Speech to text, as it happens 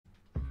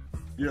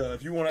Yeah,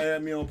 if you want to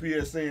add me on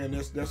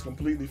PSN, that's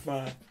completely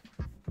fine.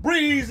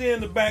 Breezy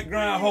in the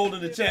background holding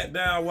the chat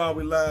down while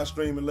we live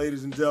streaming,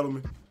 ladies and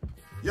gentlemen.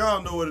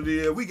 Y'all know what it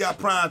is. We got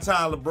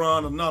Primetime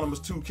LeBron, Anonymous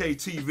 2K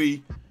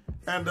TV,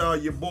 and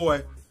your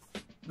boy.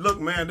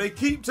 Look, man, they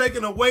keep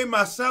taking away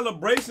my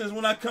celebrations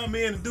when I come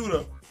in and do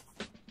the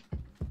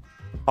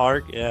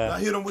Park, yeah. I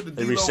hit them with the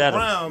D-Lo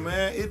Brown,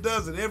 man. It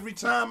does it every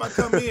time I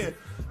come in.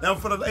 Now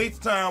for the 8th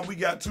time, we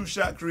got 2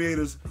 shot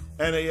creators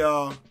and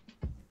a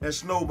and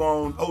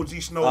Snowbone, OG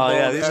Snowbone. Oh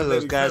yeah, these are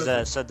those guys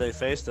that said they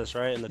faced us,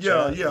 right? In the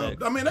chat. Yeah.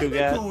 Like, I mean,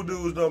 they cool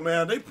dudes though,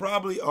 man. They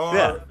probably are.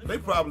 Yeah. They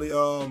probably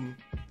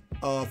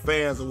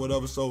fans or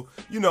whatever. So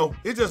you know,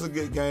 it's just a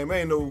good game.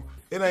 It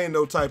ain't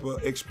no type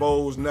of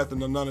exposed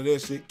nothing or none of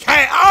that shit.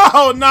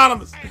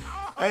 Anonymous.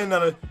 Ain't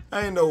no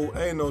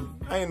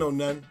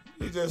nothing.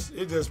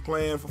 It just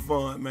playing for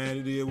fun, man.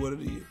 It is what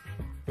it is.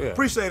 Yeah.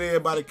 Appreciate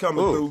everybody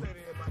coming through.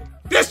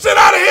 Get shit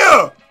out of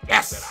here!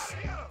 Yes!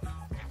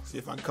 See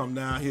if I can come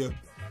down here.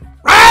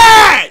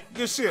 Right!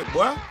 Good shit,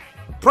 boy.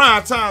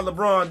 Primetime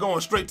LeBron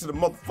going straight to the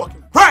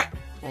motherfucking right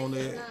on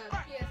there.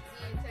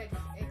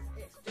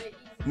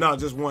 No,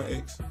 just one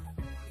X.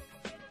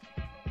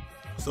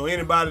 So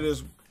anybody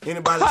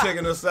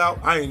checking us out,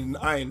 I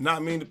ain't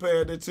not mean to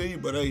pass that to you,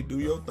 but hey, do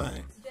your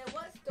thing.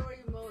 What story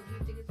mode do you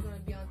think it's going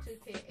to be on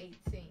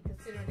 2K18,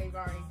 considering they've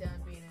already done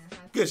being in high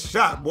school? Good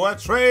shot, boy.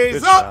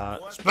 Trades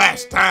up.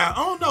 Splash time.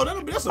 Oh no,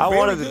 that's a I very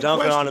wanted to good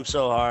dunk question. On him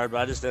so hard, but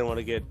I just didn't want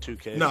to get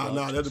 2K. No,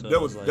 that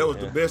was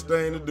the best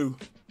thing to do.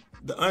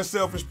 The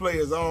unselfish play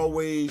is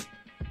always,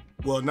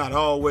 well, not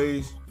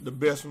always the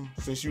best one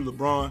since you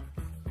LeBron.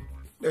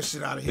 That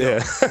shit out of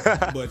here.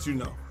 Yeah. But you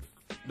know,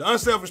 the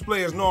unselfish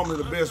play is normally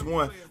the best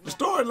one. The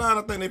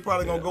storyline, I think they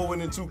probably gonna go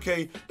in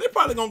 2K. They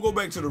probably gonna go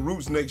back to the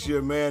roots next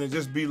year, man, and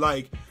just be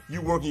like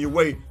you working your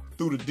way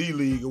through the D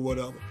League or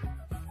whatever.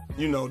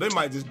 You know, they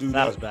might just do that.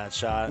 That was a bad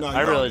shot. No, I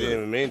really didn't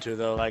even mean to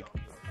though. Like, I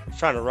was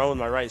trying to run with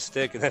my right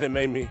stick, and then it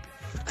made me.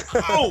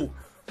 Oh,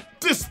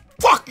 this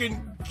fucking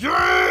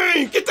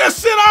game! Get that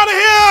shit out of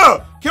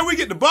here! Can we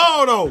get the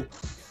ball though?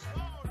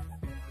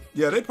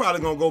 Yeah, they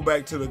probably gonna go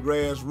back to the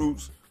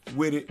grassroots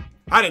with it.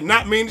 I did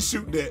not mean to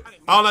shoot that.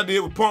 All I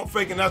did was pump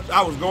faking. I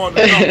was going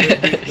to dunk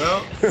that bitch,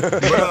 dog.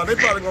 But they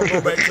probably gonna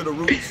go back to the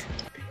roots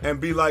and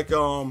be like,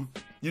 you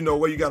know,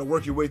 where you got to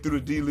work your way through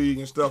the D League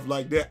and stuff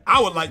like that.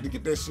 I would like to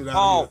get that shit out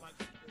of here.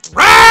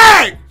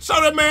 Right! Show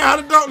that man how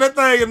to dunk that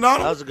thing, you know?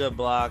 That was a good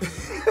block.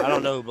 I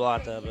don't know who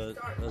blocked that, but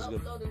that was a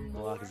good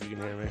block if you can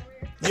hear me.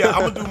 Yeah,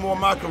 I'm gonna do more of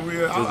my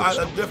career. I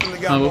definitely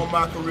got more of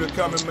my career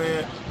coming,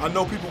 man. I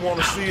know people want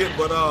to see it,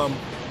 but I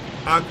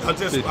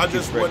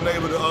just wasn't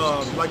able to.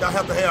 Like I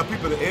have to have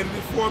people to edit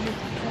it for me,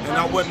 and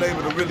I wasn't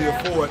able to really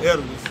afford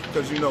editors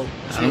because you know.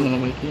 I don't want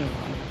to wake you up.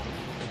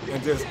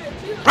 And just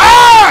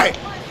right.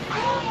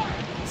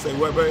 Say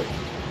what, babe?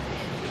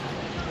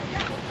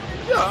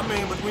 Yeah, I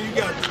mean, but when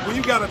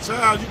you got a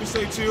child, you can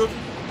say children.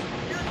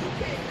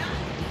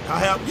 I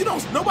have, you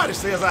don't. Nobody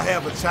says I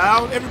have a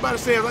child. Everybody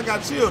says I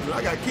got children.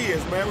 I got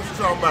kids, man. What you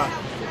talking about?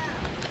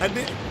 And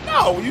then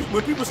no,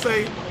 when people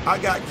say I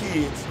got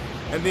kids,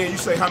 and then you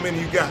say how many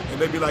you got, and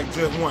they be like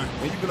just one,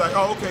 and you be like,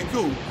 oh, okay,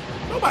 cool.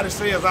 Nobody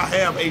says I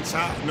have a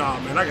child. Nah,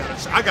 man, I got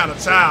a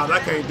child.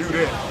 I can't do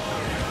that.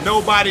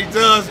 Nobody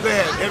does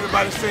that.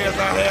 Everybody says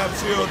I have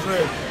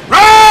children.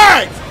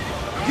 Right!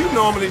 You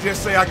normally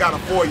just say I got a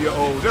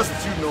 4-year-old. That's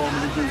what you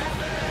normally do.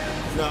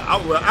 Now,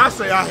 I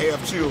say I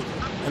have children,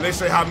 and they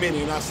say how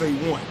many, and I say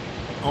one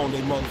on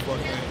their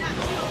motherfucking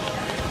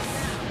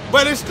ass.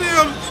 But it's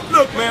still,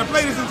 look, man,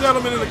 ladies and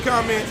gentlemen in the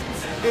comments,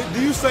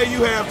 do you say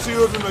you have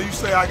children or you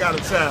say I got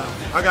a child?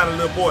 I got a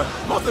little boy.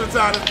 Most of the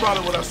time, that's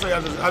probably what I say. I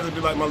just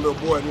be like my little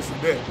boy and this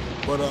and that.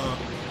 But,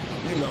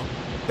 you know.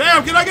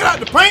 Damn, can I get out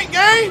the paint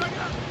game?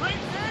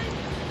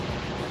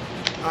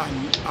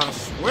 I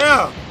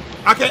swear.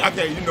 I can't,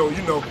 you know.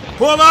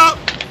 Pull up.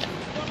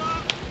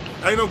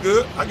 Ain't no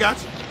good. I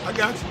got you. I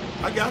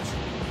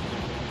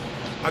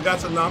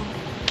got your number.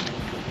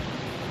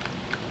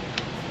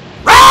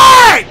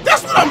 Right!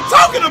 That's what I'm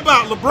talking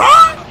about,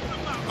 LeBron.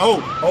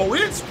 Oh,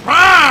 it's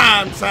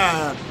prime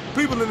time.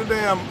 People in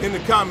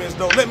the comments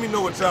though, let me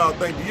know what y'all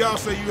think. Do y'all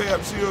say you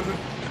have children,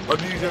 or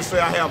do you just say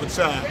I have a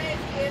child?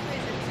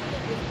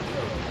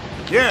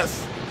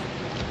 Yes.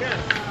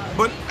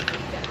 But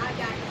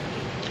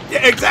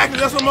yeah, exactly.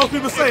 That's what most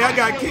people say. I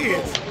got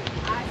kids.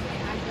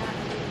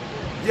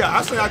 Yeah,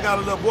 I say I got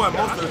a little boy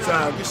most of the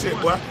time. Good shit,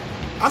 boy.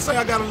 I say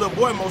I got a little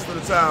boy most of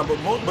the time,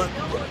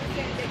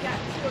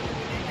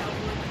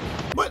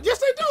 but yes,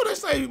 they do. They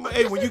say,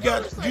 hey, when you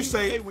got, you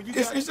say,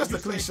 it's just a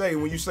cliche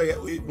when you say,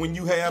 when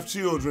you have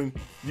children,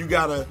 you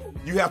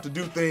have to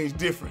do things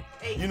different.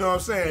 You know what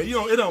I'm saying?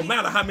 It don't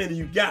matter how many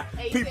you got.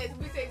 We say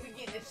we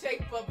get in the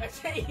shape of a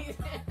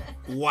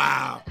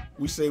Wow,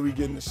 we say we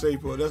get in the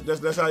shape of.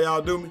 That's how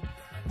y'all do me.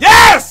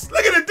 Yes!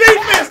 Look at the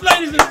defense,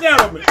 ladies and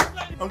gentlemen.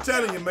 I'm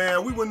telling you,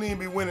 man, we wouldn't even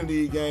be winning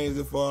these games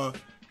if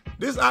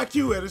this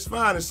IQ at its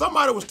finest.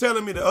 Somebody was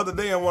telling me the other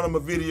day in one of my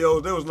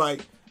videos, they was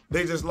like,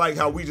 they just like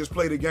how we just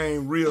play the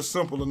game real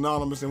simple,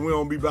 anonymous, and we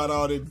don't be about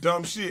all that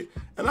dumb shit.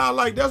 And I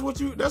like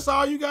that's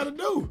all you gotta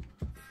do.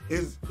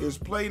 Is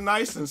play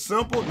nice and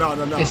simple. No.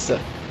 It's so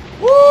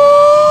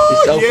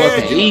yeah,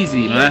 fucking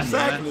easy, man.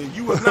 Exactly.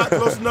 You was not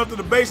close enough to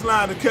the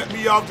baseline to cut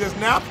me off just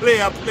now,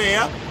 player.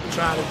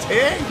 Trying to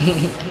tell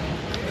you.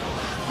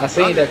 I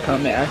seen that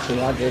comment,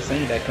 actually. I just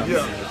seen that comment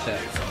in the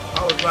chat.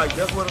 I was like,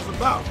 that's what it's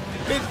about.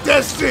 Get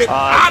that shit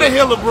out of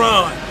here,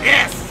 LeBron.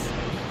 Yes.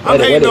 I'm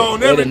hating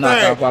on everything.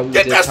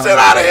 Get that shit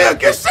out of here.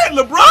 Get shit,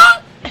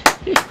 LeBron.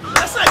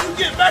 That's how you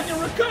get back and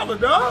recover,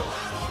 dog.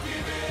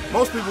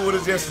 Most people would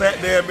have just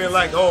sat there and been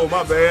like, oh,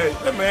 my bad.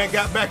 That man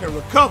got back and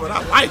recovered.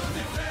 I like it.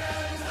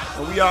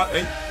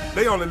 And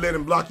they only let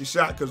him block your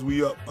shot because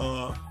we up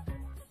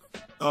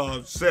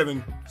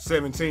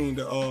 17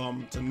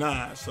 to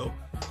 9. So,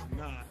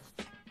 9.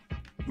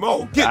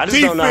 Mo, get I just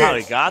defense. don't know how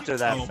he got there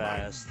that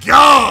fast.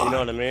 God. You know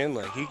what I mean?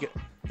 Like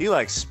he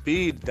like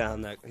speeded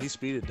down that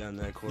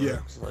court. Yeah.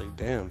 It's like,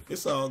 damn.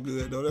 It's all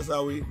good though. That's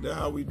how we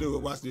do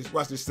it. Watch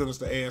this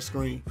sinister ass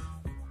screen.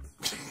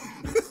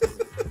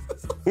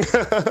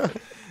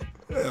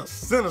 Yeah,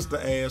 sinister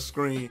ass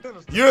screen.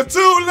 You're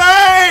too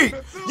late!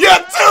 You're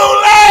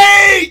too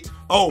late!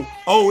 Oh,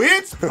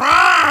 it's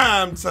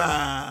prime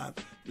time.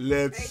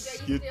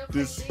 Let's get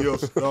this here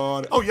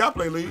started. Oh, y'all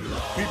play league.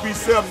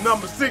 PP7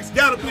 number 6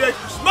 gotta be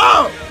extra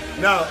small.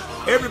 Now,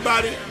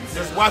 everybody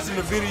that's watching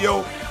the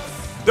video,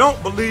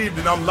 don't believe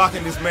that I'm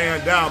locking this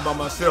man down by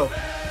myself.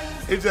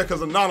 It's just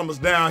because Anonymous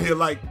down here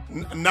like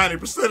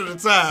 90%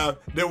 of the time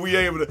that we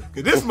able to.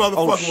 Because this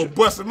motherfucker was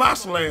busting my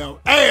slam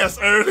ass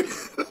early.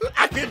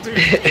 I can't do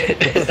it.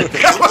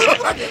 That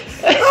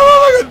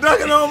motherfucker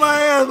ducking on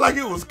my ass like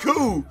it was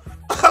cool.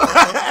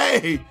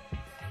 Hey,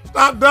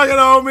 stop ducking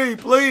on me,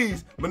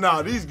 please. But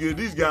nah, these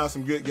guys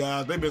some good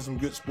guys. They've been some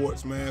good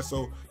sports, man.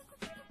 So,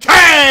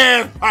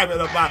 can pipe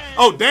it up.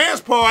 Oh, dance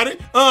party.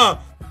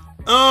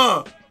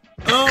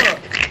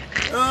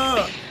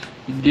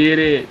 Get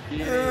it.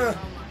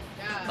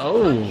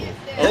 Oh.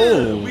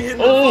 We hitting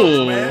the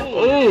folks, man.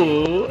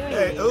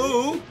 Hey,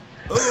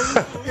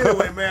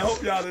 Anyway, man,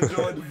 hope y'all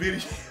enjoyed the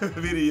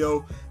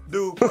video.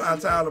 Dude, prime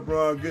time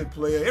LeBron, good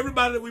player.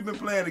 Everybody that we've been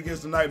playing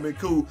against tonight been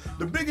cool.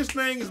 The biggest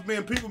thing has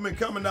been people been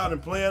coming out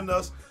and playing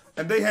us,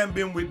 and they haven't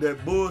been with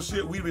that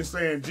bullshit. We've been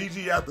saying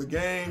GG after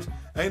games.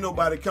 Ain't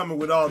nobody coming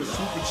with all the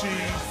super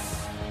cheese.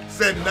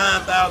 Setting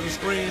 9,000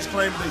 screens,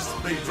 claiming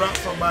they dropped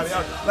somebody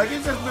out. Like,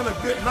 it's just been a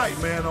good night,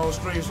 man, on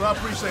stream. So I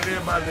appreciate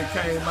everybody that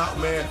came out,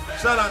 man.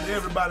 Shout out to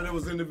everybody that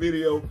was in the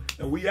video.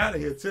 And we out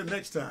of here. Till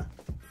next time.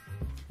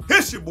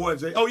 It's your boy,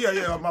 Jay. Oh,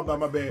 yeah,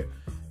 my bad.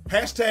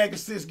 Hashtag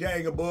assist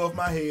gang above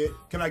my head.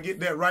 Can I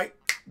get that right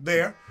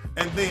there?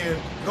 And then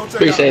go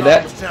check out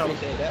Anonymous channel.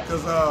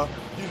 Because,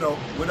 you know,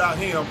 without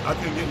him, I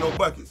couldn't get no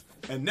buckets.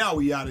 And now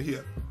we out of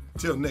here.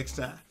 Till next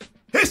time.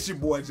 It's your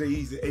boy Jay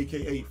Easy,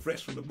 a.k.a.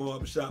 Fresh from the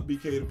Barbershop,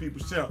 BK the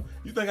People's Champ.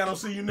 You think I don't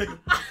see you, nigga?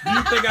 Do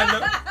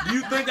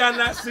you think I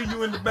not see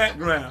you in the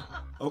background?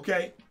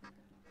 Okay?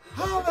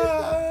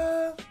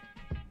 Holla!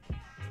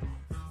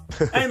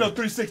 Ain't no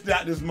 360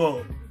 out this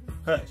mug.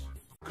 Hush.